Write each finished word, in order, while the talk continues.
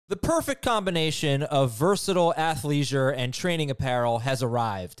The perfect combination of versatile athleisure and training apparel has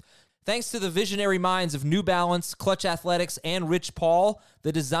arrived. Thanks to the visionary minds of New Balance, Clutch Athletics, and Rich Paul,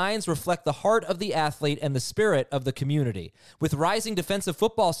 the designs reflect the heart of the athlete and the spirit of the community. With rising defensive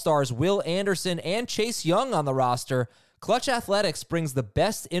football stars Will Anderson and Chase Young on the roster, Clutch Athletics brings the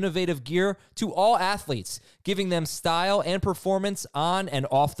best innovative gear to all athletes, giving them style and performance on and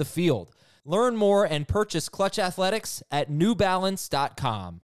off the field. Learn more and purchase Clutch Athletics at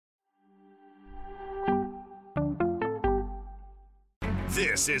newbalance.com.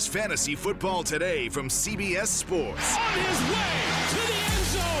 This is Fantasy Football Today from CBS Sports. On his way to the end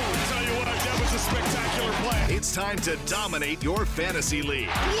zone. I tell you what, that was a spectacular play. It's time to dominate your fantasy league.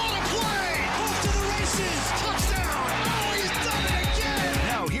 What a play! Off to the races. Touchdown. Oh, he's done it again.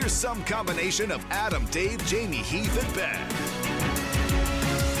 Now here's some combination of Adam, Dave, Jamie, Heath, and Ben.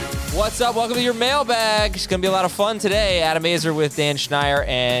 What's up? Welcome to your mailbag. It's going to be a lot of fun today. Adam Azer with Dan Schneier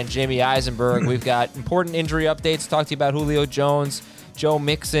and Jamie Eisenberg. We've got important injury updates. Talk to you about Julio Jones, Joe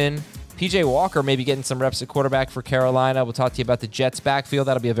Mixon, PJ Walker maybe getting some reps at quarterback for Carolina. We'll talk to you about the Jets backfield.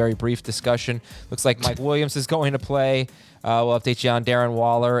 That'll be a very brief discussion. Looks like Mike Williams is going to play. We'll update you on Darren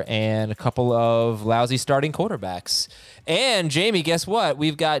Waller and a couple of lousy starting quarterbacks. And Jamie, guess what?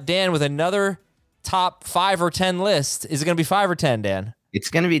 We've got Dan with another top 5 or 10 list. Is it going to be 5 or 10, Dan? It's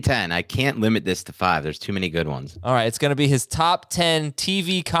going to be 10. I can't limit this to 5. There's too many good ones. All right, it's going to be his top 10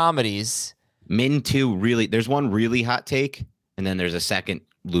 TV comedies. There's one really hot take, and then there's a second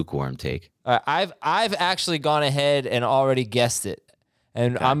lukewarm take. I've actually gone ahead and already guessed it,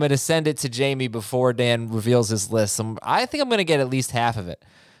 and okay. I'm going to send it to Jamie before Dan reveals his list. I think I'm going to get at least half of it,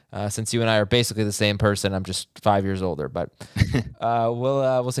 since you and I are basically the same person. I'm just 5 years older, but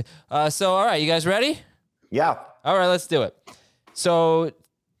we'll see. So, all right, you guys ready? Yeah. All right, let's do it. So,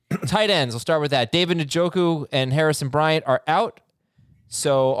 tight ends, we'll start with that. David Njoku and Harrison Bryant are out.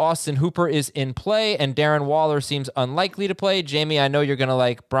 So, Austin Hooper is in play, and Darren Waller seems unlikely to play. Jamie, I know you're going to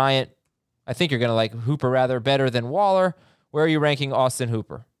like Bryant. I think you're going to like Hooper rather better than Waller. Where are you ranking Austin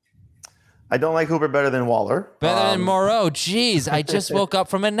Hooper? I don't like Hooper better than Waller. Better than Moreau. Jeez, I just woke up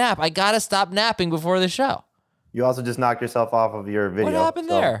from a nap. I got to stop napping before the show. You also just knocked yourself off of your video. What happened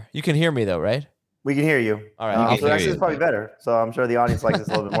there? You can hear me, though, right? We can hear you. All right. So actually, it's probably better. So I'm sure the audience likes this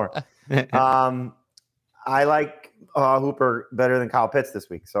a little bit more. I like Hooper better than Kyle Pitts this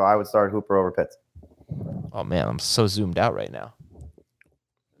week. So I would start Hooper over Pitts. Oh, man, I'm so zoomed out right now.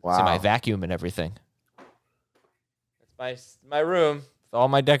 Wow. See my vacuum and everything. It's my room with all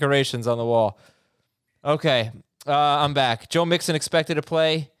my decorations on the wall. Okay, I'm back. Joe Mixon expected to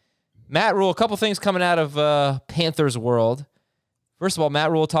play. Matt Rule, a couple things coming out of Panthers world. First of all,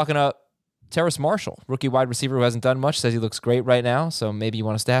 Matt Rule talking about Terrace Marshall, rookie wide receiver who hasn't done much, says he looks great right now, so maybe you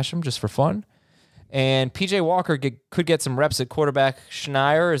want to stash him just for fun. And PJ Walker could get some reps at quarterback.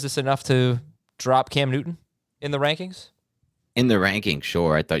 Schneier, is this enough to drop Cam Newton in the rankings? In the rankings,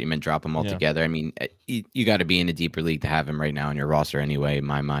 sure. I thought you meant drop him altogether. I mean, you got to be in a deeper league to have him right now on your roster anyway, in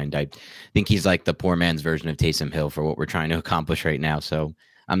my mind. I think he's like the poor man's version of Taysom Hill for what we're trying to accomplish right now, so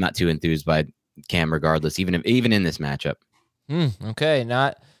I'm not too enthused by Cam regardless, even in this matchup. Okay,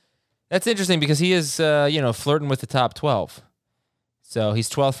 that's interesting because he is, flirting with the top 12. So he's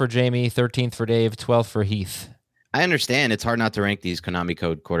 12th for Jamie, 13th for Dave, 12th for Heath. I understand it's hard not to rank these Konami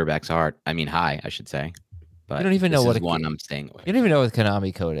code quarterbacks high, I should say. But you don't even know what one I'm staying with. You don't even know what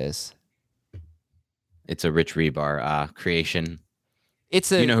Konami code is. It's a Rich Rebar creation.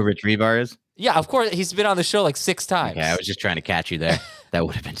 You know who Rich Rebar is? Yeah, of course. He's been on the show like 6 times. Yeah, I was just trying to catch you there. That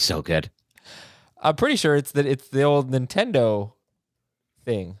would have been so good. I'm pretty sure it's the old Nintendo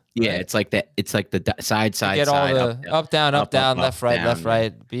thing. Yeah, right? it's like the side, get all side, the up, down, left, right, left,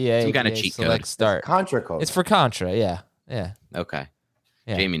 right, BA, some kind of cheat select, code. start. Contra code. It's for Contra, yeah. Okay.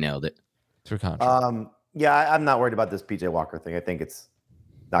 Yeah. Jamie nailed it. Through Contra. Yeah, I'm not worried about this PJ Walker thing. I think it's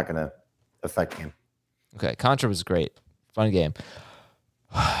not going to affect him. Okay, Contra was great. Fun game.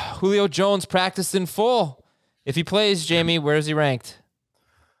 Julio Jones practiced in full. If he plays, Jamie, where is he ranked?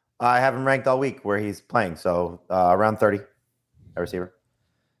 I have him ranked all week where he's playing, so around 30 a receiver.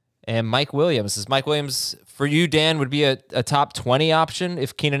 And Mike Williams. Is Mike Williams, for you, Dan, would be a top 20 option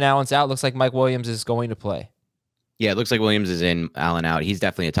if Keenan Allen's out? Looks like Mike Williams is going to play. Yeah, it looks like Williams is in, Allen out. He's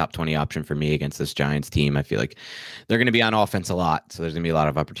definitely a top 20 option for me against this Giants team. I feel like they're going to be on offense a lot, so there's going to be a lot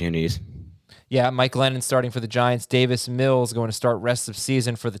of opportunities. Yeah, Mike Glennon starting for the Giants. Davis Mills going to start rest of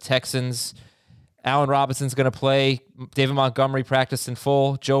season for the Texans. Allen Robinson's going to play. David Montgomery practiced in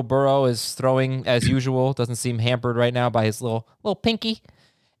full. Joe Burrow is throwing as usual. Doesn't seem hampered right now by his little pinky.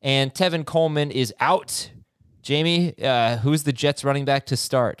 And Tevin Coleman is out. Jamie, who's the Jets running back to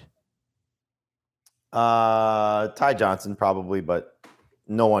start? Ty Johnson probably, but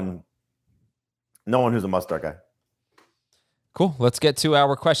no one who's a must-start guy. Cool. Let's get to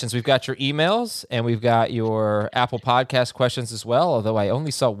our questions. We've got your emails and we've got your Apple Podcast questions as well, although I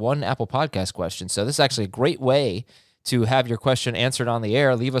only saw one Apple Podcast question. So this is actually a great way to have your question answered on the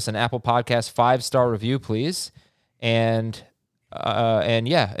air. Leave us an Apple Podcast 5-star review, please. And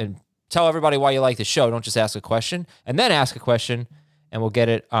tell everybody why you like the show. Don't just ask a question, and then ask a question, and we'll get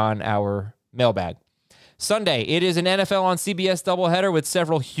it on our mailbag. Sunday, it is an NFL on CBS doubleheader with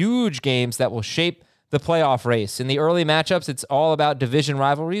several huge games that will shape the playoff race. In the early matchups, it's all about division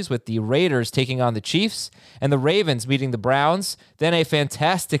rivalries with the Raiders taking on the Chiefs and the Ravens meeting the Browns. Then a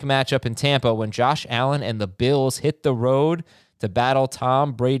fantastic matchup in Tampa when Josh Allen and the Bills hit the road to battle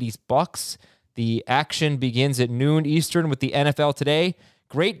Tom Brady's Bucs. The action begins at noon Eastern with the NFL Today.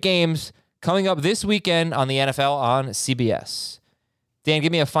 Great games coming up this weekend on the NFL on CBS. Dan,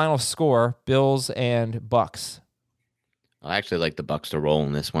 give me a final score, Bills and Bucs. I actually like the Bucs to roll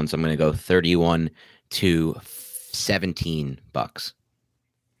in this one, so I'm going to go 31-17 Bucs.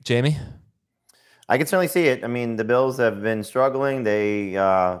 Jamie? I can certainly see it. I mean, the Bills have been struggling. They,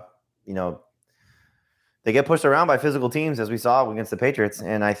 they get pushed around by physical teams, as we saw against the Patriots,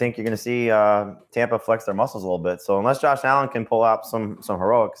 and I think you're going to see Tampa flex their muscles a little bit. So unless Josh Allen can pull out some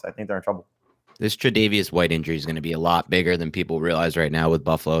heroics, I think they're in trouble. This Tre'Davious White injury is going to be a lot bigger than people realize right now with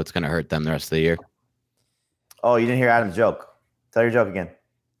Buffalo. It's going to hurt them the rest of the year. Oh, you didn't hear Adam's joke. Tell your joke again.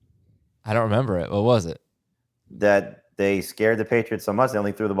 I don't remember it. What was it? That they scared the Patriots so much they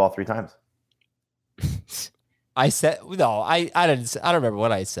only threw the ball 3 times. I said no. I didn't. I don't remember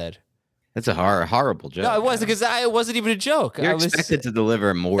what I said. That's a horrible joke. No, it wasn't because it wasn't even a joke. You're expected to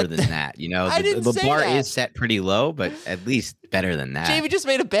deliver more than that. You know, the bar is set pretty low, but at least better than that. Jamie just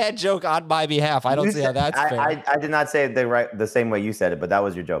made a bad joke on my behalf. I don't see how that's fair. I did not say it the same way you said it, but that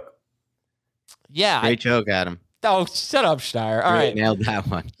was your joke. Yeah. Great joke, Adam. Oh, shut up, Schneier. All right. Nailed that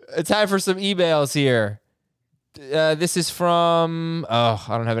one. It's time for some emails here. This is from, I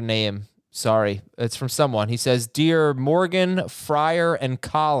don't have a name. Sorry. It's from someone. He says, Dear Morgan, Fryer, and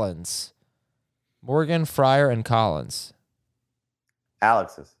Collins. Morgan, Fryer, and Collins.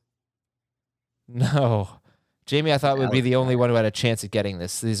 Alex's. No. Jamie, I thought would be the only one who had a chance at getting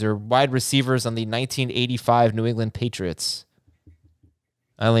this. These are wide receivers on the 1985 New England Patriots.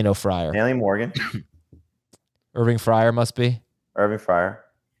 I only know Fryer. Stanley Morgan. Irving Fryer must be. Irving Fryer.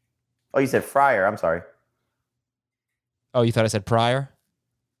 Oh, you said Fryer. I'm sorry. Oh, you thought I said Pryor?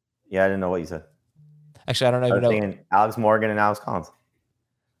 Yeah, I didn't know what you said. Actually, I don't even know. I was thinking Alex Morgan and Alex Collins.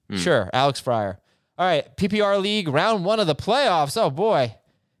 Sure, Alex Fryer. All right, PPR League, round 1 of the playoffs. Oh, boy.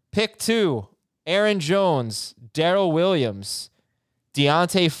 Pick 2, Aaron Jones, Darrell Williams,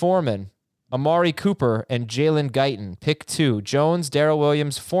 Deontay Foreman, Amari Cooper, and Jalen Guyton. Pick 2, Jones, Darrell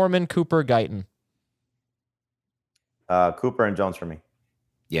Williams, Foreman, Cooper, Guyton. Cooper and Jones for me.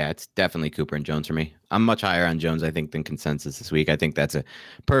 Yeah, it's definitely Cooper and Jones for me. I'm much higher on Jones, I think, than consensus this week. I think that's a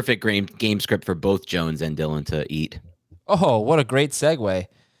perfect game script for both Jones and Dillon to eat. Oh, what a great segue.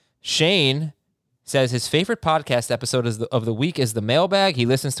 Shane says his favorite podcast episode of the week is the Mailbag. He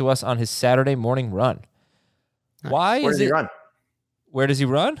listens to us on his Saturday morning run. Why Where is does it? he run? Where does he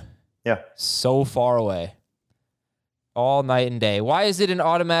run? Yeah. So far away. All night and day. Why is it an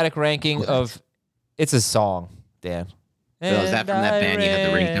automatic ranking of... It's a song, Dan. So is that from that band you had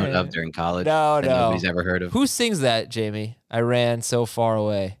the ringtone of during college? No. That nobody's ever heard of? Who sings that, Jamie? I ran so far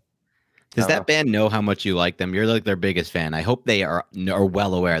away. Does that band know how much you like them? You're like their biggest fan. I hope they are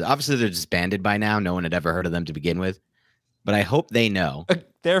well aware. Obviously, they're disbanded by now. No one had ever heard of them to begin with. But I hope they know.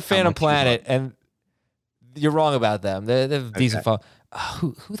 They're a fan of Planet, and you're wrong about them. They're decent fun.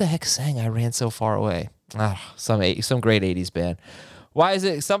 Who the heck sang I Ran So Far Away? Some great 80s band. Why is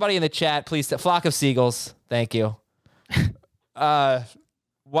it? Somebody in the chat, please. Flock of Seagulls. Thank you. Why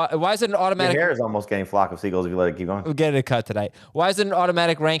is it an automatic? Your hair is almost getting Flock of Seagulls if you let it keep going. We're getting a cut tonight. Why is it an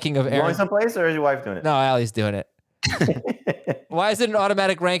automatic ranking of Aaron? Going someplace, or is your wife doing it? No, Allie's doing it. Why is it an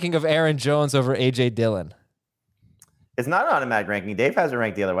automatic ranking of Aaron Jones over AJ Dillon? It's not an automatic ranking. Dave has it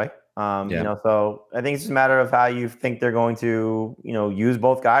ranked the other way. So I think it's just a matter of how you think they're going to, use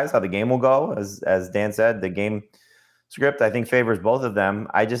both guys, how the game will go. As Dan said, the game script I think favors both of them.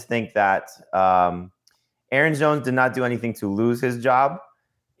 I just think that Aaron Jones did not do anything to lose his job.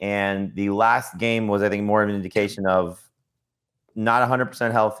 And the last game was, I think, more of an indication of not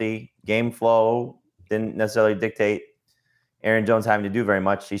 100% healthy. Game flow didn't necessarily dictate Aaron Jones having to do very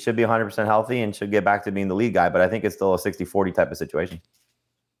much. He should be 100% healthy and should get back to being the lead guy, but I think it's still a 60-40 type of situation.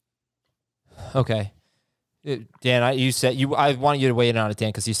 Okay. Dan, I want you to weigh in on it, Dan,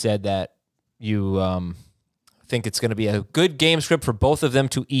 because you said that you think it's going to be a good game script for both of them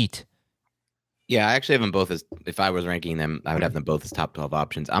to eat. Yeah, I actually have them both as, if I was ranking them, I would have them both as top 12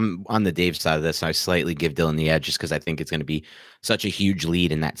 options. I'm on the Dave side of this. So I slightly give Dylan the edge just because I think it's going to be such a huge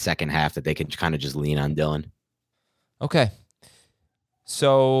lead in that second half that they can kind of just lean on Dylan. Okay.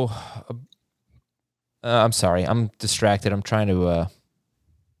 So, I'm sorry. I'm distracted. I'm trying to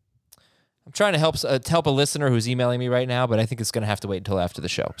help a listener who's emailing me right now, but I think it's going to have to wait until after the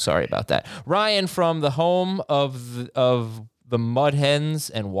show. Sorry about that. Ryan from the home of the Mud Hens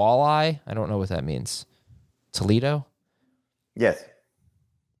and Walleye. I don't know what that means. Toledo? Yes.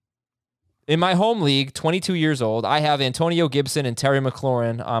 In my home league, 22 years old, I have Antonio Gibson and Terry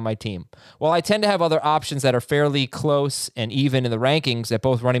McLaurin on my team. While I tend to have other options that are fairly close and even in the rankings at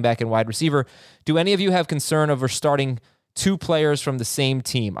both running back and wide receiver, do any of you have concern over starting two players from the same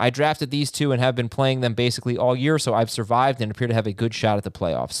team? I drafted these two and have been playing them basically all year, so I've survived and appear to have a good shot at the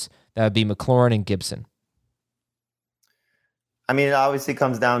playoffs. That would be McLaurin and Gibson. I mean, it obviously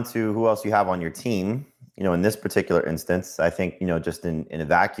comes down to who else you have on your team. In this particular instance, I think, just in a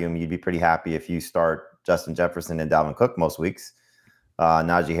vacuum, you'd be pretty happy if you start Justin Jefferson and Dalvin Cook most weeks,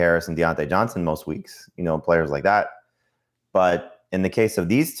 Najee Harris and Deontay Johnson most weeks, players like that. But in the case of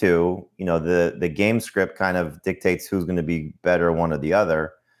these two, the game script kind of dictates who's going to be better one or the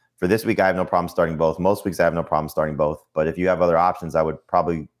other. For this week, I have no problem starting both. Most weeks, I have no problem starting both. But if you have other options, I would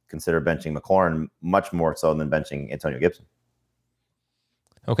probably consider benching McLaurin much more so than benching Antonio Gibson.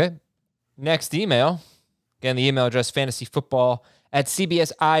 Okay. Next email. Again, the email address,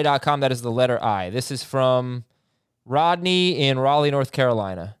 fantasyfootball@cbsi.com. That is the letter I. This is from Rodney in Raleigh, North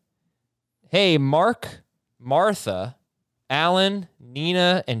Carolina. Hey, Mark, Martha, Alan,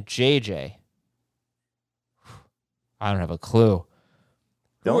 Nina, and JJ. I don't have a clue.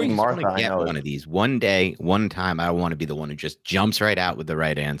 The only Martha I get know one of these one day, one time. I don't want to be the one who just jumps right out with the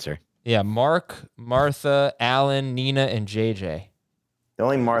right answer. Yeah, Mark, Martha, Alan, Nina, and JJ. The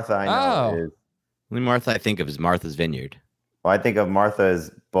only Martha I know is... The only Martha I think of is Martha's Vineyard. Well, I think of Martha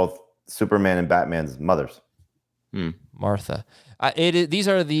as both Superman and Batman's mothers. Martha. These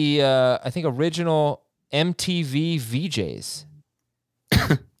are the, I think, original MTV VJs.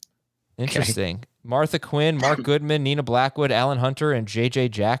 Interesting. Okay. Martha Quinn, Mark Goodman, Nina Blackwood, Alan Hunter, and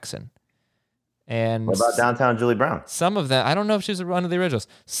JJ Jackson. And what about Downtown Julie Brown? Some of them, I don't know if she was one of the originals.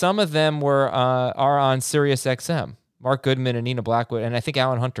 Some of them are on Sirius XM. Mark Goodman and Nina Blackwood, and I think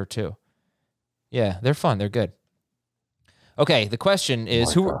Alan Hunter too. Yeah, they're fun. They're good. Okay, the question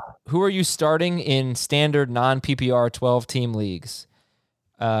is, who are you starting in standard non-PPR 12-team leagues?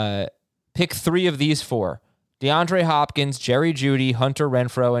 Pick three of these four. DeAndre Hopkins, Jerry Jeudy, Hunter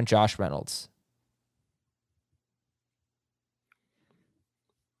Renfrow, and Josh Reynolds.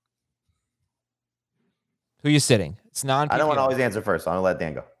 Who are you sitting? It's non-PPR. I don't want to always answer first, so I'm going to let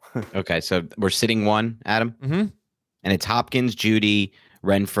Dan go. Okay, so we're sitting one, Adam? Mm-hmm. And it's Hopkins, Jeudy,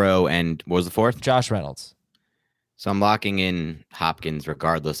 Renfrow, and what was the fourth? Josh Reynolds. So I'm locking in Hopkins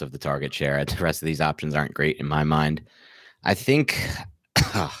regardless of the target share. The rest of these options aren't great in my mind. I think...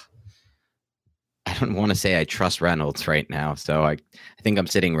 I don't want to say I trust Reynolds right now, so I think I'm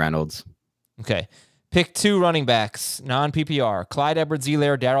sitting Reynolds. Okay. Pick two running backs, non-PPR. Clyde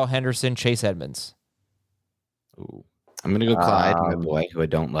Edwards-Helaire, Darrell Henderson, Chase Edmonds. Ooh. I'm going to go Clyde, my boy, who I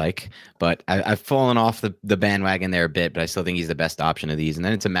don't like. But I've fallen off the bandwagon there a bit, but I still think he's the best option of these. And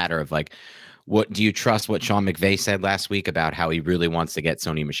then it's a matter of, like, what do you trust what Sean McVay said last week about how he really wants to get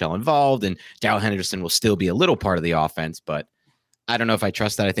Sony Michel involved, and Darrell Henderson will still be a little part of the offense, but I don't know if I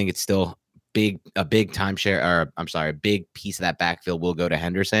trust that. I think it's still a big timeshare, or I'm sorry, a big piece of that backfield will go to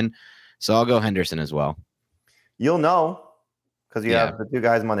Henderson. So I'll go Henderson as well. You'll know because you have the two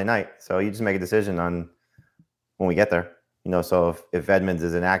guys Monday night. So you just make a decision on when we get there. So if Edmonds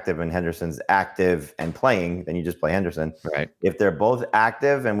is inactive and Henderson's active and playing, then you just play Henderson. Right. If they're both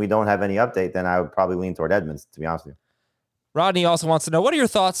active and we don't have any update, then I would probably lean toward Edmonds, to be honest with you. Rodney also wants to know, what are your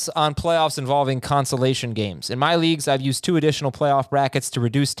thoughts on playoffs involving consolation games? In my leagues, I've used 2 additional playoff brackets to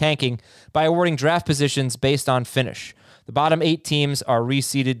reduce tanking by awarding draft positions based on finish. The bottom 8 teams are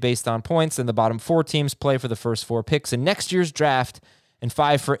reseeded based on points, and the bottom 4 teams play for the first 4 picks in next year's draft, and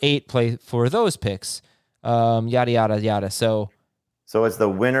 5 for 8 play for those picks. Yada, yada, yada. So it's the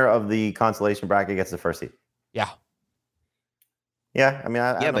winner of the consolation bracket gets the first seed. Yeah. Yeah. I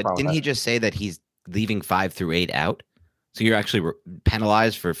mean, but didn't he just say that he's leaving 5 through 8 out? So you're actually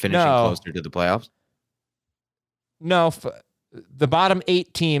penalized for finishing closer to the playoffs? No, the bottom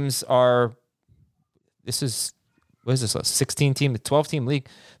 8 teams are. What is this? A 16-team, 12-team league.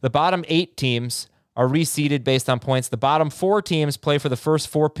 The bottom 8 teams are reseeded based on points. The bottom 4 teams play for the first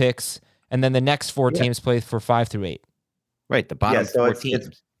 4 picks, and then the next 4 teams play for 5 through 8. Right, the bottom 4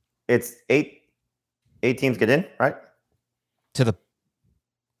 teams. It's 8 teams get in, right?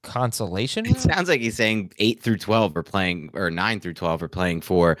 consolation. It sounds like he's saying 8 through 12 are playing, or 9 through 12 are playing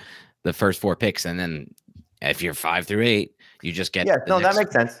for the first 4 picks, and then if you're 5 through 8, you just get. That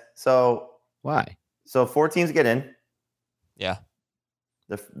makes sense. So why? So 4 teams get in. Yeah.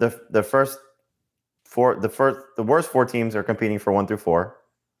 The first 4, the worst 4 teams are competing for 1 through 4,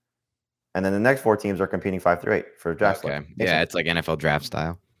 and then the next 4 teams are competing 5 through 8 for draft. Okay. Yeah, it's like NFL draft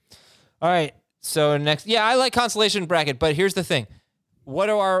style. All right. So next, I like consolation bracket, but here's the thing: what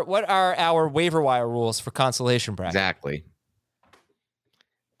are our waiver wire rules for consolation bracket? Exactly.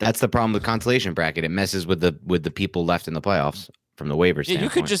 That's the problem with consolation bracket. It messes with the people left in the playoffs from the waivers. Yeah, you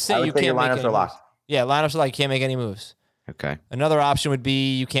could just say you say can't your make lineups any are moves. locked. Yeah, lineups are like you can't make any moves. Okay. Another option would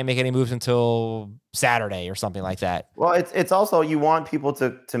be you can't make any moves until Saturday or something like that. Well, it's also you want people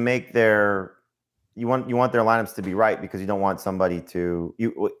to make their you want their lineups to be right because you don't want somebody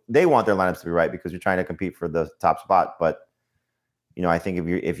they want their lineups to be right because you're trying to compete for the top spot. But I think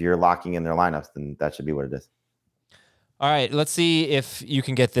if you're locking in their lineups, then that should be what it is. All right, let's see if you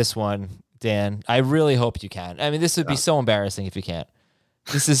can get this one, Dan. I really hope you can. I mean, this would be so embarrassing if you can't.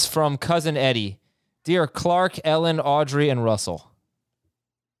 This is from Cousin Eddie. Dear Clark, Ellen, Audrey, and Russell.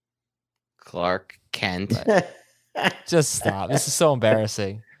 Clark, Kent. Just stop. This is so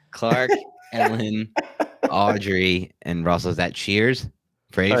embarrassing. Clark, Ellen, Audrey, and Russell. Is that Cheers?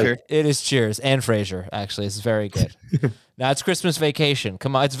 Frasier? It is Cheers and Frasier, actually. It's very good. Now it's Christmas Vacation.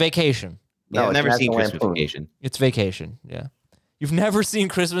 Come on, it's Vacation. No, I've never seen Christmas Lampoon. Vacation. It's Vacation, yeah. You've never seen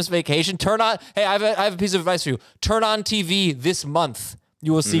Christmas Vacation? Hey, I have a piece of advice for you. Turn on TV this month.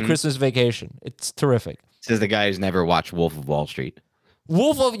 You will see Christmas Vacation. It's terrific. Says the guy who's never watched Wolf of Wall Street.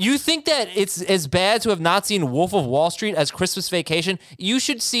 You think that it's as bad to have not seen Wolf of Wall Street as Christmas Vacation? You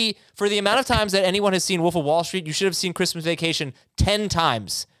should see, for the amount of times that anyone has seen Wolf of Wall Street, you should have seen Christmas Vacation 10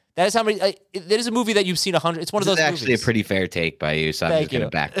 times. That is how many. That is a movie that you've seen 100. It's one of those movies. It's actually a pretty fair take by you, so I'm just going to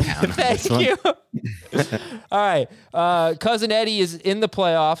back down. Thank you. All right. Cousin Eddie is in the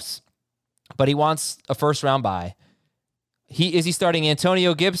playoffs, but he wants a first-round bye. Is he starting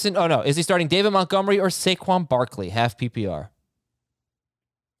Antonio Gibson? Oh, no. Is he starting David Montgomery or Saquon Barkley, half PPR?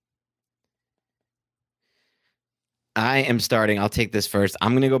 I am starting. I'll take this first.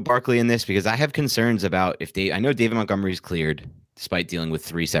 I'm going to go Barkley in this because I have concerns about I know David Montgomery's cleared despite dealing with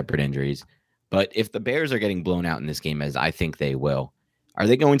 3 separate injuries. But if the Bears are getting blown out in this game, as I think they will, are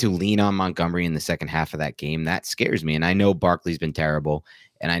they going to lean on Montgomery in the second half of that game? That scares me. And I know Barkley's been terrible.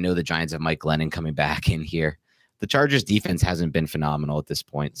 And I know the Giants have Mike Glennon coming back in here. The Chargers defense hasn't been phenomenal at this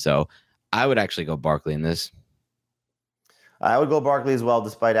point. So I would actually go Barkley in this. I would go Barkley as well,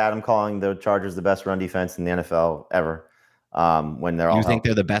 despite Adam calling the Chargers the best run defense in the NFL ever. When they're all You think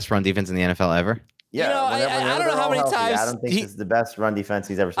they're the best run defense in the NFL ever? Yeah, I don't know how many times Adam thinks it's the best run defense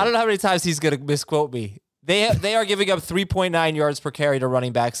he's ever seen. I don't know how many times he's going to misquote me. They are giving up 3.9 yards per carry to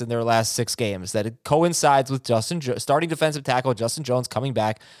running backs in their last 6 games. That it coincides with starting defensive tackle Justin Jones coming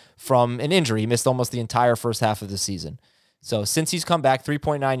back from an injury. He missed almost the entire first half of the season. So since he's come back,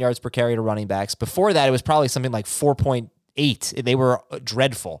 3.9 yards per carry to running backs. Before that, it was probably something like 4.8. They were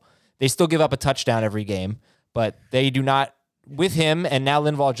dreadful. They still give up a touchdown every game, but they do not, with him and now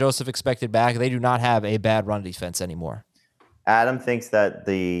Linval Joseph expected back, they do not have a bad run defense anymore. Adam thinks that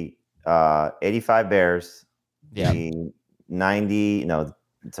the 85 Bears, the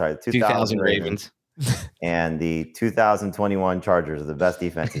 2000 Ravens, and the 2021 Chargers are the best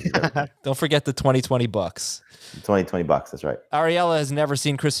defenses. Don't forget the 2020 Bucks. 2020 Bucks, that's right. Ariella has never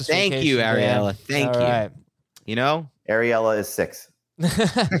seen Christmas Vacation. Thank you, Ariella. Thank you. Right. You know? Ariella is 6.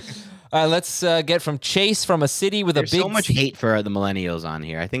 All right, let's get from Chase from a city with There's a big... so much hate for the millennials on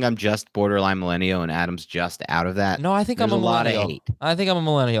here. I think I'm just borderline millennial, and Adam's just out of that. No, I think I'm a millennial. Lot of hate. I think I'm a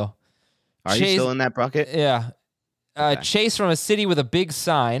millennial. Are you still in that bucket? Yeah. Okay. Chase from a city with a big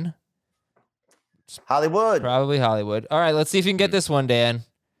sign. Hollywood. Probably Hollywood. All right, let's see if you can get this one, Dan.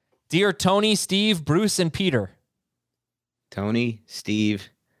 Dear Tony, Steve, Bruce, and Peter. Tony, Steve.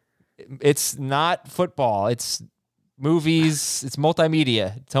 It's not football. It's movies. It's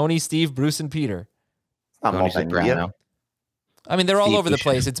multimedia. Tony, Steve, Bruce, and Peter. Not Tony multimedia. Soprano. I mean, they're all Steve over the Buscemi.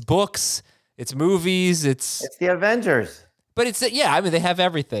 place. It's books. It's movies. It's the Avengers. But it's, yeah, I mean, they have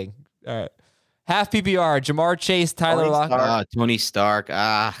everything. All right. Half PPR, Jamar Chase, Tyler Tony Lockett. Stark. Tony Stark.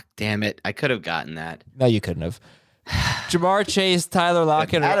 Damn it. I could have gotten that. No, you couldn't have. Jamar Chase, Tyler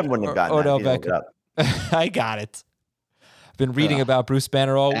Lockett. Adam wouldn't have gotten Odell that. He didn't look it Beckham. up. I got it. I've been reading about Bruce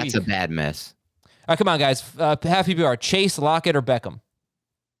Banner all That's week. a bad miss. All right, come on, guys. Half PPR, Chase, Lockett, or Beckham?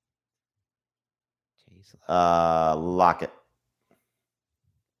 Lockett.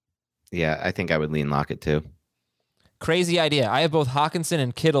 Yeah, I think I would lean Lockett too. Crazy idea. I have both Hawkinson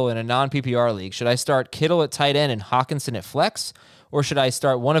and Kittle in a non-PPR league. Should I start Kittle at tight end and Hawkinson at flex, or should I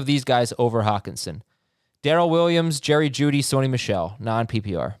start one of these guys over Hawkinson? Darrell Williams, Jerry Jeudy, Sony Michel,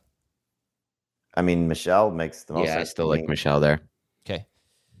 non-PPR. I mean, Michelle makes the most sense. I still like Michelle there.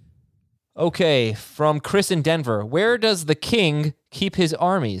 Okay, from Chris in Denver. Where does the king keep his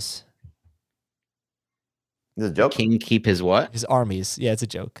armies? Is it a joke? King keep his what? His armies. Yeah, it's a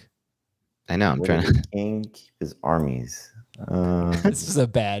joke. I know. I'm Where trying does to. the king keep his armies? This is a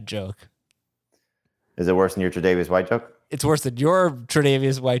bad joke. Is it worse than your Tre'Davious White joke? It's worse than your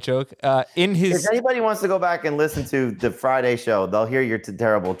Tre'Davious White joke. If anybody wants to go back and listen to the Friday show, they'll hear your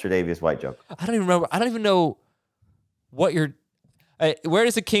terrible Tre'Davious White joke. I don't even remember. I don't even know what your. Where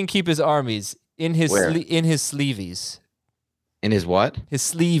does the king keep his armies? In his in his sleeveys. In his what? His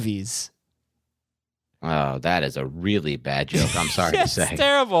sleeveys. Oh, that is a really bad joke. I'm sorry to say. It's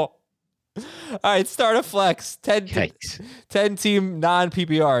terrible. All right, start a flex. 10 team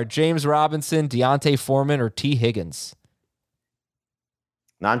non-PPR. James Robinson, Deontay Foreman, or T. Higgins?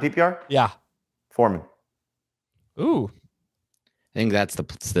 Non-PPR? Yeah. Foreman. Ooh. I think that's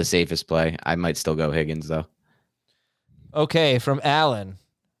the safest play. I might still go Higgins, though. Okay, from Allen.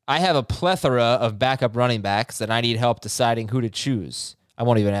 I have a plethora of backup running backs that I need help deciding who to choose. I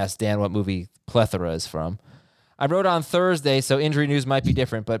won't even ask Dan what movie plethora is from. I wrote on Thursday, so injury news might be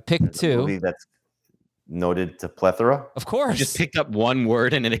different, but pick two. Movie that's noted to plethora? Of course. You just picked up one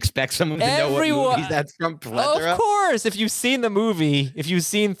word and then expect someone to know what movie that's from. Plethora? Of course. If you've seen the movie, if you've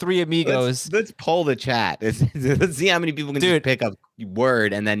seen Three Amigos. Let's poll the chat. Let's see how many people can just pick up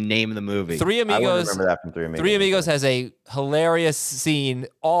word and then name the movie. Three Amigos. I remember that from Three Amigos. Three Amigos has a hilarious scene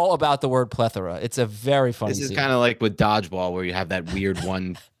all about the word plethora. It's a very funny scene. This is kind of like with Dodgeball, where you have that weird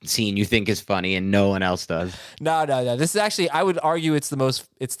one scene you think is funny and no one else does. No. This is actually, I would argue, it's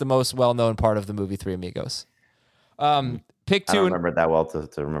the most well-known part of the movie Three Amigos. Pick two. I don't remember it that well to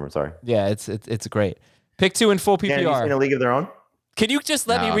remember. Sorry. Yeah, it's great. Pick two in full PPR. Have you seen A League of Their Own? Can you just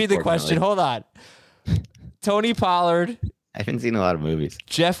let me read the question? Hold on. Tony Pollard. I haven't seen a lot of movies.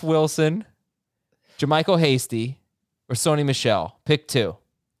 Jeff Wilson, Jermichael Hasty, or Sony Michel. Pick two.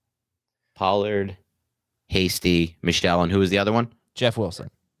 Pollard, Hasty, Michelle, and who was the other one? Jeff Wilson.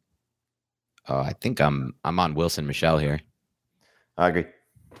 Oh, I think I'm on Wilson Michelle here. I agree.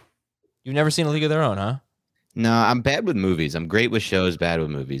 You've never seen A League of Their Own, huh? No, I'm bad with movies. I'm great with shows, bad with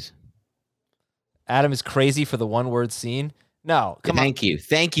movies. Adam is crazy for the one-word scene. No, come on.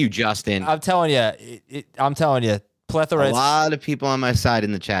 Thank you, Justin. I'm telling you, plethora. A lot of people on my side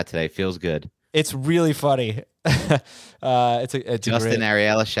in the chat today. Feels good. It's really funny. It's Justin,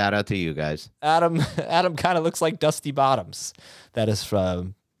 Ariella, shout out to you guys. Adam kind of looks like Dusty Bottoms. That is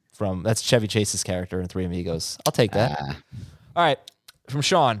from that's Chevy Chase's character in Three Amigos. I'll take that. All right, from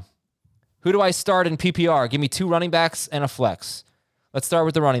Sean. Who do I start in PPR? Give me two running backs and a flex. Let's start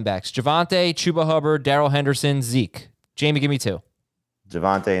with the running backs. Javonte, Chuba Hubbard, Darrell Henderson, Zeke. Jamie, give me two.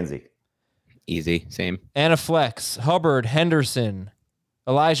 Javonte and Zeke. Easy, same. And a flex. Hubbard, Henderson,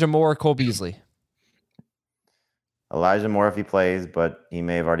 Elijah Moore, Cole Beasley. Elijah Moore if he plays, but he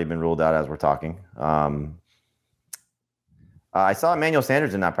may have already been ruled out as we're talking. I saw Emmanuel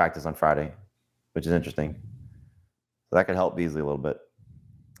Sanders did not practice on Friday, which is interesting. So that could help Beasley a little bit.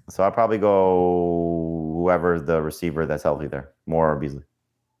 So I'll probably go whoever the receiver that's healthy there, Moore or Beasley.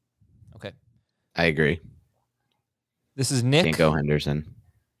 Okay. I agree. This is Nick. Can't go Henderson.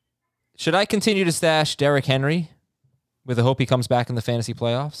 Should I continue to stash Derrick Henry with the hope he comes back in the fantasy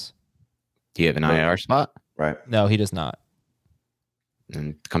playoffs? Do you have an IR spot? Right. No, he does not.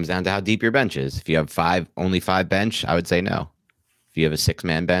 And it comes down to how deep your bench is. If you have only five bench, I would say no. If you have a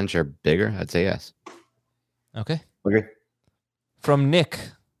 6-man bench or bigger, I'd say yes. Okay. Okay. From Nick.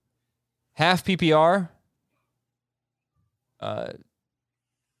 Half PPR.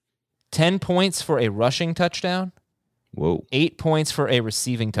 10 points for a rushing touchdown. Whoa. 8 points for a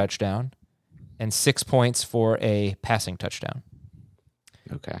receiving touchdown. And 6 points for a passing touchdown.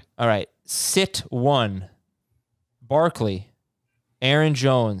 Okay. All right. Sit 1. Barkley. Aaron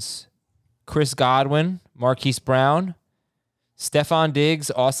Jones. Chris Godwin. Marquise Brown. Stephon Diggs,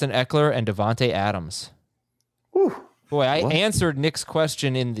 Austin Eckler, and Devontae Adams. Whew. Boy, I answered Nick's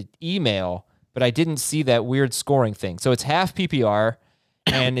question in the email, but I didn't see that weird scoring thing. So it's half PPR,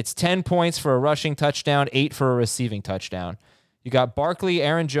 and it's 10 points for a rushing touchdown, 8 for a receiving touchdown. You got Barkley,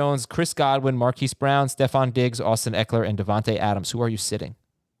 Aaron Jones, Chris Godwin, Marquise Brown, Stephon Diggs, Austin Eckler, and Devontae Adams. Who are you sitting?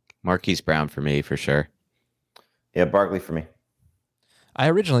 Marquise Brown for me, for sure. Yeah, Barkley for me. I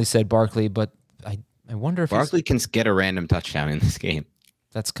originally said Barkley, but I wonder if Barkley can get a random touchdown in this game.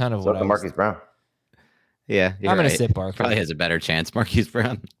 That's kind of So what I was... Marquise Brown. Yeah, I'm going to sit Barkley. Probably has a better chance, Marquise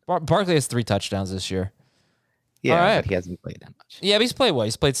Brown. Barkley has 3 touchdowns this year. Yeah, All right. but he hasn't played that much. Yeah, but he's played what?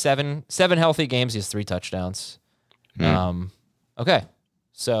 He's played seven healthy games. He has 3 touchdowns. Okay.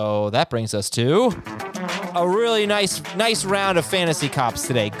 So that brings us to a really nice round of Fantasy Cops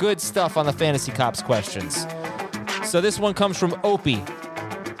today. Good stuff on the Fantasy Cops questions. So this one comes from Opie.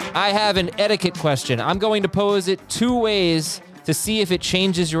 I have an etiquette question. I'm going to pose it 2 ways to see if it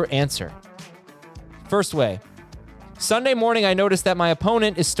changes your answer. First way. Sunday morning, I noticed that my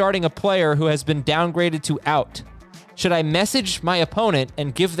opponent is starting a player who has been downgraded to out. Should I message my opponent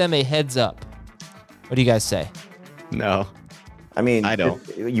and give them a heads up? What do you guys say? No. I mean, I don't.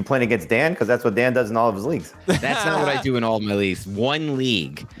 You playing against Dan? Because that's what Dan does in all of his leagues. That's not what I do in all of my leagues. One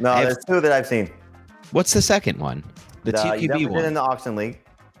league. No, there's 2 that I've seen. What's the second one? The TQB one. Did in the auction league.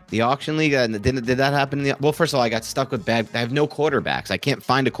 The auction league, did that happen? Well, first of all, I got stuck with bad. I have no quarterbacks. I can't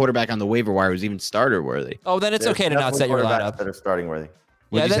find a quarterback on the waiver wire who's even starter worthy. Oh, then it's okay to not set your lineup. That are starting worthy.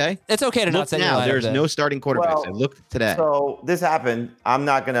 What did you say? It's okay to not set your lineup. There's no starting quarterbacks. Well, I looked today. So this happened. I'm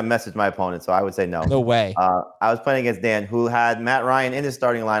not going to message my opponent, so I would say no. No way. I was playing against Dan, who had Matt Ryan in his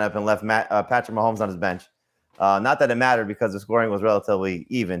starting lineup and left Patrick Mahomes on his bench. Not that it mattered because the scoring was relatively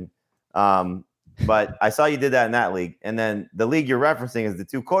even. But I saw you did that in that league. And then the league you're referencing is the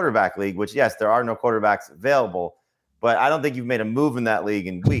 2 quarterback league, which, yes, there are no quarterbacks available. But I don't think you've made a move in that league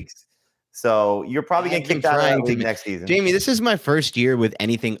in weeks. So you're probably getting kicked out of that league next season. Jamie, this is my first year with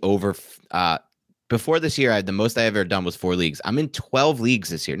anything over before this year. The most I ever done was 4 leagues. I'm in 12 leagues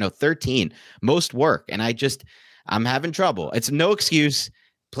this year. No, 13. Most work. And I'm having trouble. It's no excuse.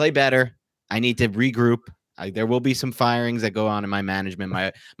 Play better. I need to regroup. There will be some firings that go on in my management.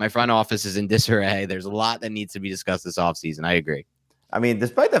 My front office is in disarray. There's a lot that needs to be discussed this offseason. I agree. I mean,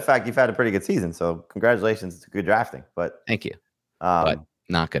 despite the fact you've had a pretty good season, so congratulations. It's good drafting. But thank you. But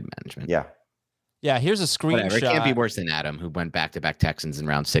not good management. Yeah. Yeah, here's a screenshot. Whatever. It can't be worse than Adam, who went back-to-back Texans in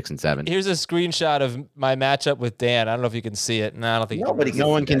round 6 and 7. Here's a screenshot of my matchup with Dan. I don't know if you can see it. No, I don't think no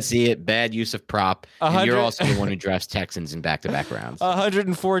one can see it. Bad use of prop. And you're also the one who drafts Texans in back-to-back rounds.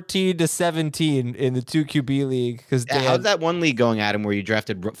 114-17 in the 2 QB league. How's that one league going, Adam, where you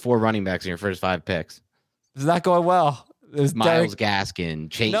drafted 4 running backs in your first 5 picks? It's not going well. Miles Gaskin,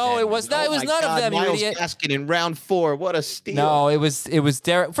 Chase. No, it was not. It was none of them. Miles Gaskin in round 4. What a steal! No, it was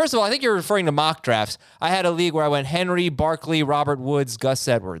Derek. First of all, I think you're referring to mock drafts. I had a league where I went Henry, Barkley, Robert Woods, Gus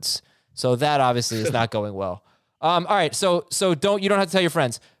Edwards. So that obviously is not going well. All right, so you don't have to tell your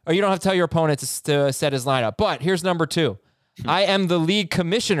friends, or you don't have to tell your opponent to set his lineup. But here's number 2. I am the league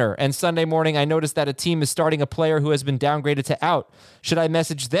commissioner, and Sunday morning I noticed that a team is starting a player who has been downgraded to out. Should I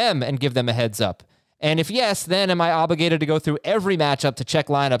message them and give them a heads up? And if yes, then am I obligated to go through every matchup to check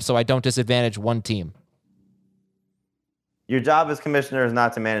lineup so I don't disadvantage one team? Your job as commissioner is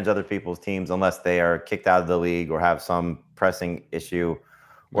not to manage other people's teams unless they are kicked out of the league or have some pressing issue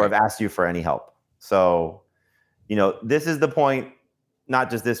or have asked you for any help. So, this is the point, not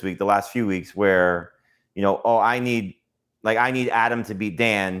just this week, the last few weeks where, I need Adam to beat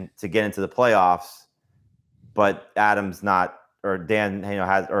Dan to get into the playoffs, but Adam's not, or Dan,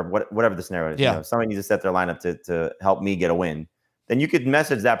 has, or whatever the scenario is. Yeah. Somebody needs to set their lineup to help me get a win. Then you could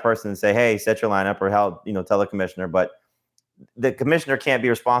message that person and say, hey, set your lineup, or tell the commissioner. But the commissioner can't be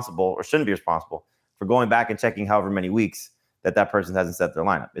responsible or shouldn't be responsible for going back and checking however many weeks that person hasn't set their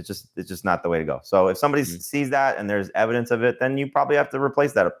lineup. It's just not the way to go. So if somebody sees that and there's evidence of it, then you probably have to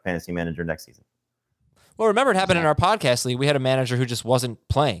replace that fantasy manager next season. Well, remember it happened in our podcast league. We had a manager who just wasn't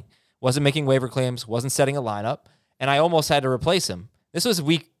playing, wasn't making waiver claims, wasn't setting a lineup. And I almost had to replace him. This was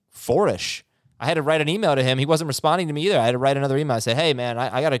week 4-ish. I had to write an email to him. He wasn't responding to me either. I had to write another email. I said, hey, man,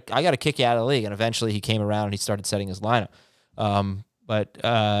 I gotta kick you out of the league. And eventually he came around and he started setting his lineup. All right,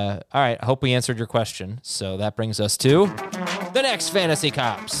 I hope we answered your question. So that brings us to the next Fantasy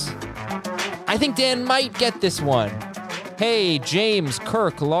Cops. I think Dan might get this one. Hey, James,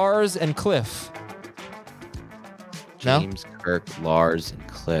 Kirk, Lars, and Cliff. James, Kirk, Lars, and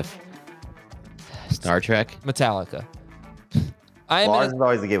Cliff. Star Trek? Metallica. Lars is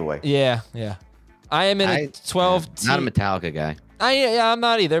always the giveaway. Yeah. I am in a 12 team. Not a Metallica guy. I'm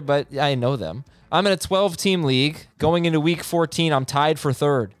not either, but I know them. I'm in a 12-team league. Going into week 14, I'm tied for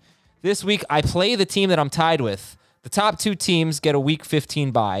 3rd. This week, I play the team that I'm tied with. The top 2 teams get a week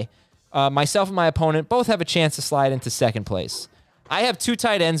 15 bye. Myself and my opponent both have a chance to slide into 2nd place. I have 2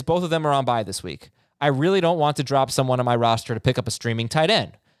 tight ends. Both of them are on bye this week. I really don't want to drop someone on my roster to pick up a streaming tight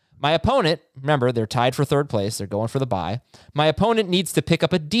end. My opponent, remember, they're tied for 3rd place. They're going for the bye. My opponent needs to pick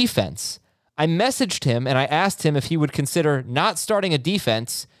up a defense. I messaged him and I asked him if he would consider not starting a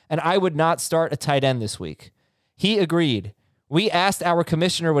defense, and I would not start a tight end this week. He agreed. We asked our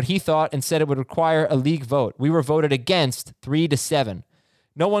commissioner what he thought and said it would require a league vote. We were voted against 3-7.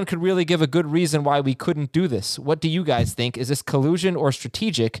 No one could really give a good reason why we couldn't do this. What do you guys think? Is this collusion or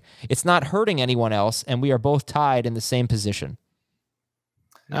strategic? It's not hurting anyone else, and we are both tied in the same position.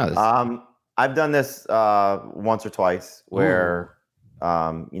 No, I've done this once or twice where,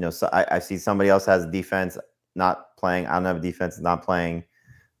 so I see somebody else has a defense not playing. I don't have a defense not playing.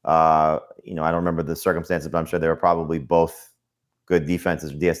 I don't remember the circumstances, but I'm sure they were probably both good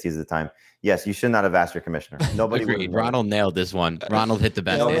defenses or DSTs at the time. Yes, you should not have asked your commissioner. Nobody agreed. Ronald nailed this one. Ronald hit the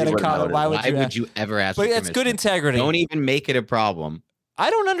best. Why would you ever ask? But that's good integrity. Don't even make it a problem. I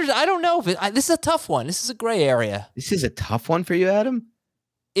don't know if this is a tough one. This is a gray area. This is a tough one for you, Adam.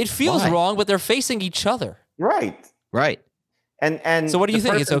 It feels wrong, but they're facing each other. Right. And so what do you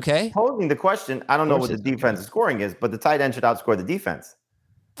think? It's okay? Posing the question, I don't know what the defensive scoring is, but the tight end should outscore the defense.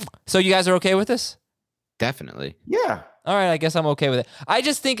 So you guys are okay with this? Definitely. Yeah. All right, I guess I'm okay with it. I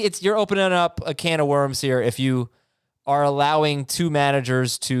just think you're opening up a can of worms here if you are allowing two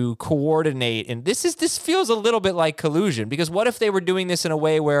managers to coordinate. And this feels a little bit like collusion, because what if they were doing this in a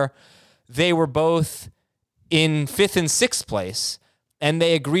way where they were both in 5th and 6th place and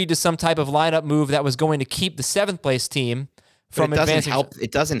they agreed to some type of lineup move that was going to keep the 7th place team from advancing?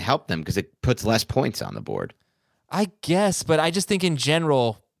 It doesn't help them because it puts less points on the board. I guess, but I just think in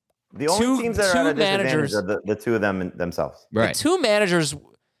general, the only teams that are at a disadvantage are the two of them themselves. Right. Two managers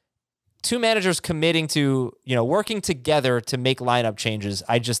committing to, working together to make lineup changes,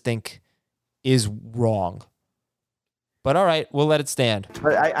 I just think is wrong. But all right, we'll let it stand.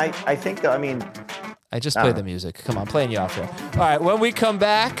 But I think, though, I just played the music. Come on, playing you off here. All right, when we come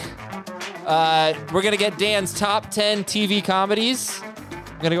back, we're going to get Dan's top 10 TV comedies.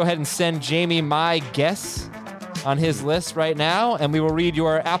 I'm going to go ahead and send Jamie my guess on his list right now, and we will read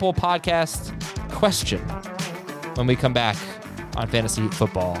your Apple Podcast question when we come back on Fantasy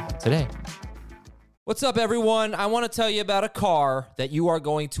Football Today. What's up, everyone? I want to tell you about a car that you are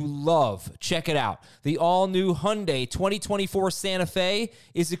going to love. Check it out. The all-new Hyundai 2024 Santa Fe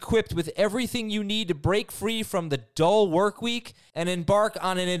is equipped with everything you need to break free from the dull work week and embark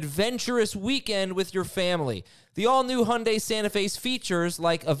on an adventurous weekend with your family. The all-new Hyundai Santa Fe's features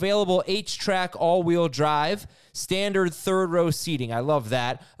like available H-Track all-wheel drive, standard third-row seating, I love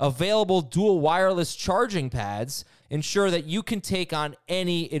that, available dual wireless charging pads, ensure that you can take on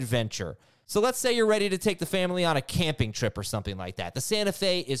any adventure. So let's say you're ready to take the family on a camping trip or something like that. The Santa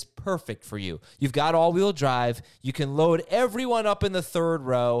Fe is perfect for you. You've got all-wheel drive. You can load everyone up in the third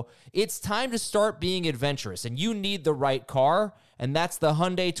row. It's time to start being adventurous, and you need the right car, and that's the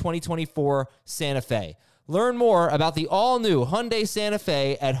Hyundai 2024 Santa Fe. Learn more about the all-new Hyundai Santa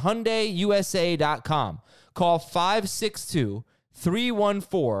Fe at HyundaiUSA.com. Call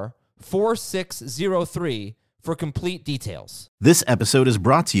 562-314-4603 for complete details. This episode is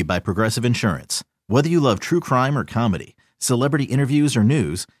brought to you by Progressive Insurance. Whether you love true crime or comedy, celebrity interviews or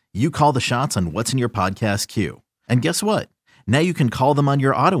news, you call the shots on what's in your podcast queue. And guess what? Now you can call them on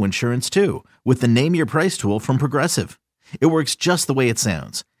your auto insurance too with the Name Your Price tool from Progressive. It works just the way it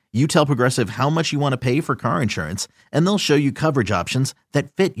sounds. You tell Progressive how much you want to pay for car insurance, and they'll show you coverage options that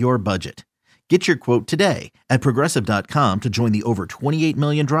fit your budget. Get your quote today at Progressive.com to join the over 28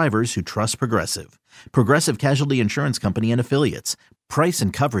 million drivers who trust Progressive. Progressive Casualty Insurance Company and Affiliates. Price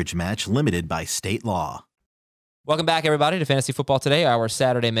and coverage match limited by state law. Welcome back, everybody, to Fantasy Football Today, our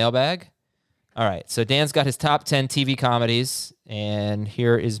Saturday mailbag. All right, so Dan's got his top 10 TV comedies, and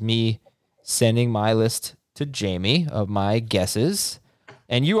here is me sending my list to Jamie of my guesses.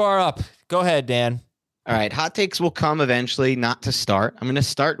 And you are up. Go ahead, Dan. All right, hot takes will come eventually, not to start. I'm going to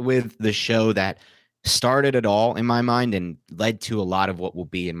start with the show that started it all in my mind and led to a lot of what will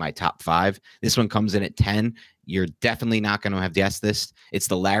be in my top 5. This one comes in at 10. You're definitely not going to have guessed this. It's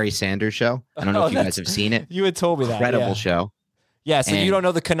the Larry Sanders Show. I don't know if you guys have seen it. You had told me that. Incredible show. Yeah, so you don't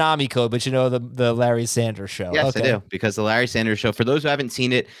know the Konami code, but you know the Larry Sanders Show. Yes, okay. I do, because the Larry Sanders Show, for those who haven't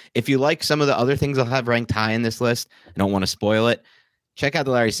seen it, if you like some of the other things I'll have ranked high in this list, I don't want to spoil it, check out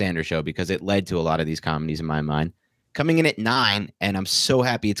the Larry Sanders Show because it led to a lot of these comedies in my mind. Coming in at 9, and I'm so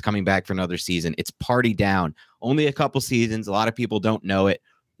happy it's coming back for another season. It's Party Down. Only a couple seasons. A lot of people don't know it.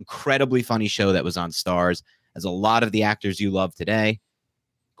 Incredibly funny show that was on Stars. Has a lot of the actors you love today.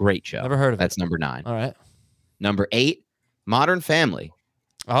 Great show. Never heard of it. That's number 9. All right. Number 8, Modern Family.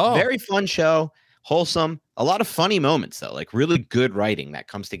 Oh. Very fun show. Wholesome. A lot of funny moments, though. Like really good writing that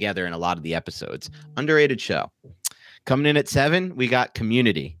comes together in a lot of the episodes. Underrated show. Coming in at 7, we got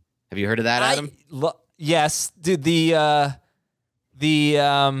Community. Have you heard of that, Adam? Yes, dude. The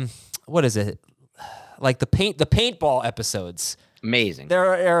what is it? Like the paintball episodes. Amazing.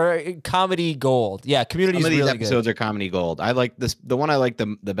 They're comedy gold. Yeah, Community's Some of these really episodes good. are comedy gold. I like this. The one I liked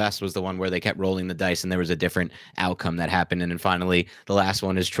the best was the one where they kept rolling the dice and there was a different outcome that happened. And then finally, the last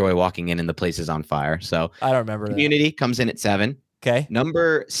one is Troy walking in and the place is on fire. So I don't remember that. Community comes in at 7. Okay.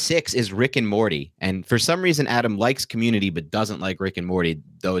 Number 6 is Rick and Morty. And for some reason, Adam likes Community but doesn't like Rick and Morty,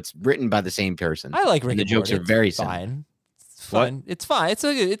 though it's written by the same person. I like Rick and and the jokes Morty. are very It's similar. fine. It's fine. It's fine.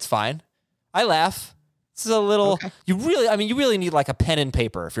 It's fine. I laugh. This is a little. Okay. You really need like a pen and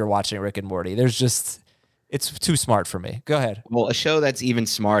paper if you're watching Rick and Morty. It's too smart for me. Go ahead. Well, a show that's even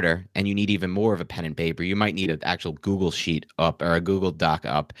smarter and you need even more of a pen and paper, you might need an actual Google sheet up or a Google Doc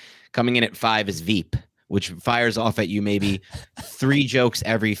up. Coming in at 5 is Veep, which fires off at you maybe 3 jokes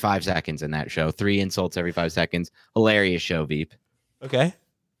every 5 seconds in that show. 3 insults every 5 seconds. Hilarious show, Veep. Okay.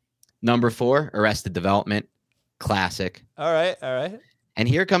 Number 4, Arrested Development. Classic. All right. And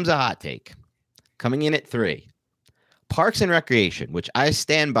here comes a hot take. Coming in at 3, Parks and Recreation, which I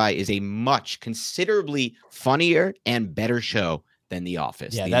stand by is a considerably funnier and better show than The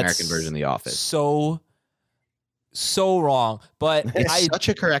Office, the American version of The Office. So wrong. But It's such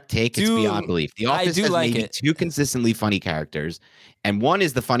a correct take. It's beyond belief. The Office has like maybe it. 2 consistently funny characters, and one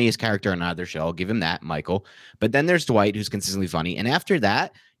is the funniest character on either show. I'll give him that, Michael. But then there's Dwight, who's consistently funny. And after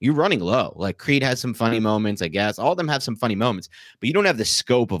that, you're running low. Like Creed has some funny moments, I guess. All of them have some funny moments, but you don't have the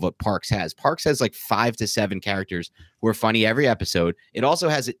scope of what Parks has. Parks has like 5 to 7 characters who are funny every episode. It also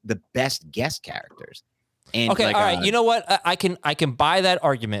has the best guest characters. And okay, like, all right. You know what? I can buy that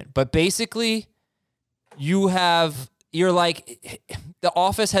argument, but basically, you're like The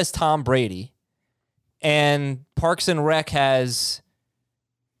Office has Tom Brady, and Parks and Rec has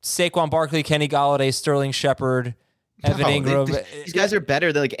Saquon Barkley, Kenny Galladay, Sterling Shepard, Evan Ingram. These guys are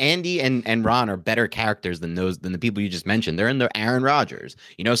better. They're like Andy and Ron are better characters than the people you just mentioned. They're in the Aaron Rodgers.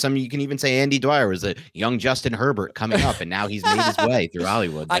 Some you can even say Andy Dwyer was a young Justin Herbert coming up, and now he's made his way through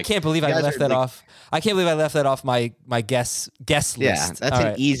Hollywood. I can't believe I left that off. I can't believe I left that off my guest list. Yeah, that's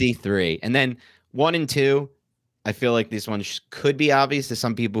an easy 3. And then 1 and 2, I feel like this one could be obvious to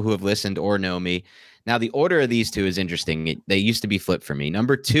some people who have listened or know me. Now, the order of these 2 is interesting. They used to be flipped for me.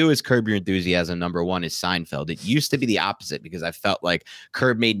 Number 2 is Curb Your Enthusiasm. Number 1 is Seinfeld. It used to be the opposite because I felt like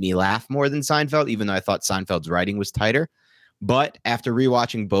Curb made me laugh more than Seinfeld, even though I thought Seinfeld's writing was tighter. But after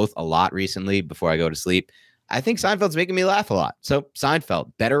rewatching both a lot recently before I go to sleep, I think Seinfeld's making me laugh a lot. So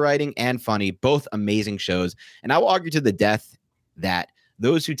Seinfeld, better writing and funny, both amazing shows. And I will argue to the death that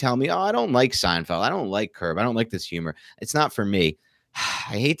those who tell me, oh, I don't like Seinfeld, I don't like Curb, I don't like this humor, it's not for me.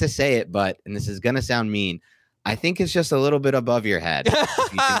 I hate to say it, and this is going to sound mean, I think it's just a little bit above your head. If you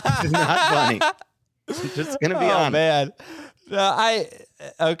think this is not funny. I'm just going to be honest. Man.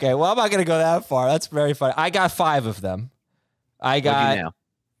 Okay, well, I'm not going to go that far. That's very funny. I got 5 of them. My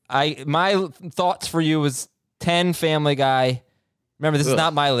thoughts for you was 10 Family Guy. Remember, this is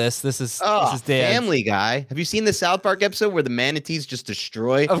not my list. This is Dan's. Family Guy. Have you seen the South Park episode where the manatees just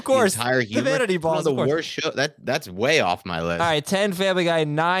destroy of course, the entire humor? The Vanity Balls, One of the worst show. That's way off my list. All right, 10 Family Guy,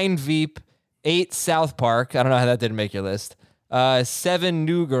 9 Veep, 8 South Park. I don't know how that didn't make your list. 7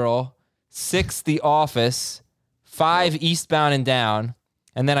 New Girl, 6 The Office, 5 Eastbound and Down,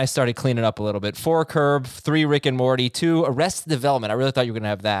 and then I started cleaning up a little bit. 4 Curb, 3 Rick and Morty, 2 Arrested Development. I really thought you were going to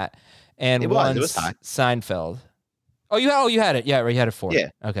have that. And 1 Seinfeld. Oh, you had it. Yeah, you had it 4. Yeah.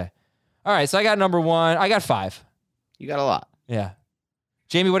 Okay. All right, so I got number 1. I got 5. You got a lot. Yeah.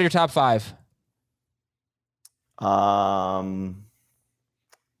 Jamie, what are your top 5? I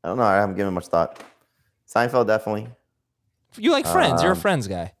don't know. I haven't given much thought. Seinfeld, definitely. You like Friends. You're a Friends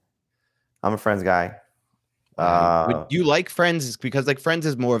guy. I'm a Friends guy. Do you like Friends? Because like Friends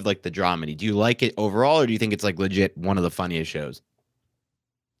is more of like the dramedy. Do you like it overall, or do you think it's like legit one of the funniest shows?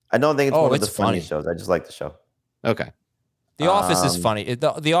 I don't think it's one of the funniest shows. I just like the show. Okay. The Office is funny.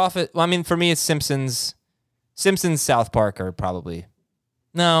 The Office. Well, I mean, for me, it's Simpsons. Simpsons, South Park are probably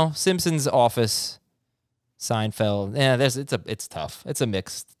Simpsons, Office, Seinfeld. Yeah, it's tough. It's a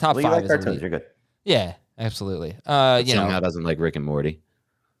mix. Top 5 you like is cartoons. elite. You're good. Yeah, absolutely. Somehow doesn't like Rick and Morty.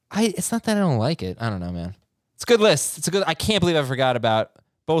 It's not that I don't like it. I don't know, man. It's a good list. I can't believe I forgot about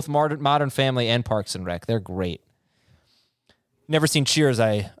both Modern Family and Parks and Rec. They're great. Never seen Cheers,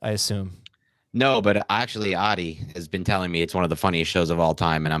 I assume. No, but actually, Adi has been telling me it's one of the funniest shows of all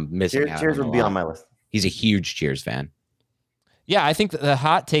time, and I'm missing out. Cheers would be on my list. He's a huge Cheers fan. Yeah, I think the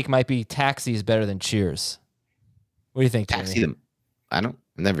hot take might be Taxi is better than Cheers. What do you think, Taxi? I've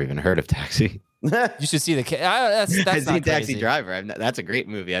never even heard of Taxi. You should see that's I've seen not Taxi crazy. Driver. That's a great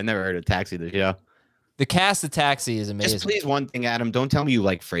movie. I've never heard of Taxi, the show. The cast of Taxi is amazing. Just please one thing, Adam. Don't tell me you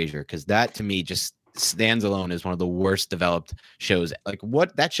like Frasier, because that to me just stands alone as one of the worst developed shows. Like,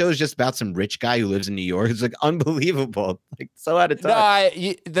 what? That show is just about some rich guy who lives in New York. It's like unbelievable. Like, so out of touch.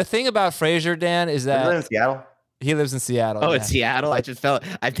 No, the thing about Frasier, Dan, is that he lives in Seattle. He lives in Seattle. Oh, it's Seattle. I just felt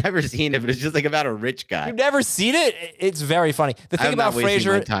I've never seen it, but it's just like about a rich guy. You've never seen it? It's very funny. The thing about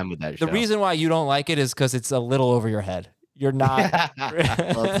Frasier, time with that show. The reason why you don't like it is because it's a little over your head. You're not.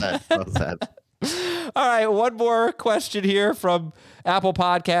 Well said. Well said. All right, one more question here from Apple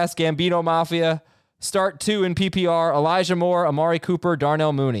Podcast, Gambino Mafia. Start 2 in PPR, Elijah Moore, Amari Cooper,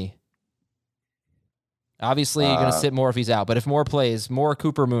 Darnell Mooney. Obviously, you're going to sit Moore if he's out, but if Moore plays, Moore,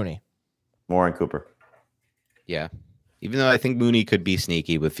 Cooper, Mooney. Moore and Cooper. Yeah. Even though I think Mooney could be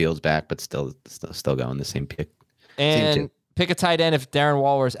sneaky with Fields back, but still going the same pick. And pick a tight end if Darren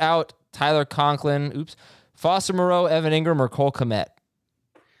Waller's out. Tyler Conklin, Foster Moreau, Evan Ingram, or Cole Kmet.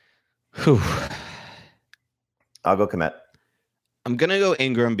 I'll go Kmet. I'm going to go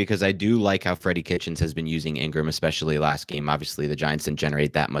Ingram because I do like how Freddie Kitchens has been using Ingram, especially last game. Obviously, the Giants didn't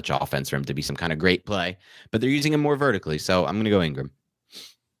generate that much offense for him to be some kind of great play, but they're using him more vertically, so I'm going to go Ingram.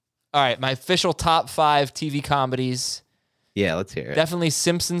 All right, my official top 5 TV comedies. Yeah, let's hear it. Definitely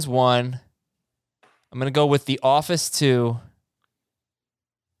Simpsons 1. I'm going to go with The Office 2,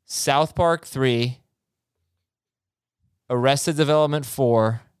 South Park 3, Arrested Development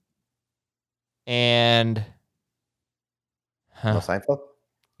 4, and... No Seinfeld?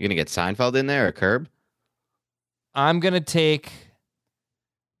 You're going to get Seinfeld in there or Curb? I'm going to take...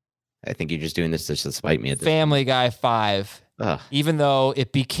 I think you're just doing this just to spite me at this Family Guy 5. Ugh. Even though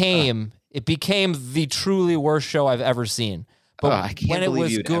it became the truly worst show I've ever seen. But I can't when it believe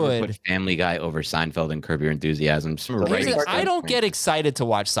was you'd good, ever put Family Guy over Seinfeld and Curb Your Enthusiasm. I don't get excited to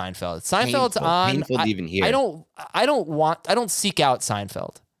watch Seinfeld. Seinfeld's on. Painful to even hear. I don't seek out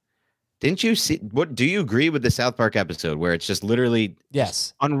Seinfeld. Didn't you see? What do you agree with the South Park episode where it's just literally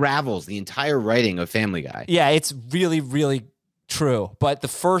unravels the entire writing of Family Guy? Yeah, it's really, really true. But the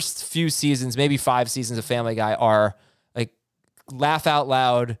first few seasons, maybe 5 seasons of Family Guy, are like laugh out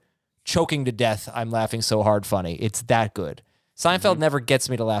loud, choking to death. I'm laughing so hard, funny. It's that good. Seinfeld never gets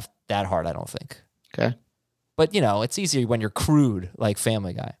me to laugh that hard, I don't think. Okay. But, it's easier when you're crude like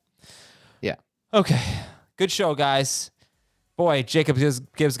Family Guy. Yeah. Okay. Good show, guys. Boy, Jacob Gibbs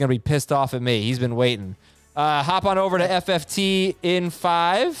is going to be pissed off at me. He's been waiting. Hop on over to FFT in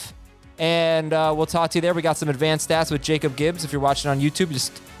 5, and we'll talk to you there. We got some advanced stats with Jacob Gibbs. If you're watching on YouTube,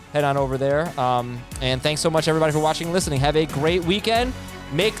 just head on over there. And thanks so much, everybody, for watching and listening. Have a great weekend.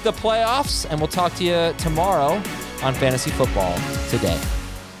 Make the playoffs, and we'll talk to you tomorrow on Fantasy Football Today.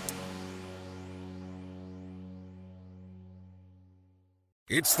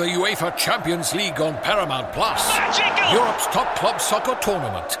 It's the UEFA Champions League on Paramount Plus. Europe's top club soccer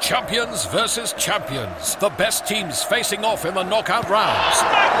tournament. Champions versus champions. The best teams facing off in the knockout rounds.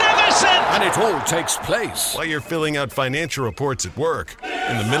 Magnificent! And it all takes place while you're filling out financial reports at work,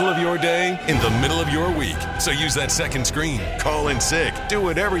 in the middle of your day, in the middle of your week. So use that second screen. Call in sick. Do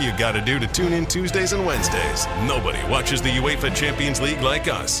whatever you got to do to tune in Tuesdays and Wednesdays. Nobody watches the UEFA Champions League like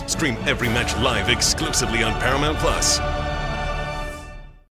us. Stream every match live exclusively on Paramount Plus.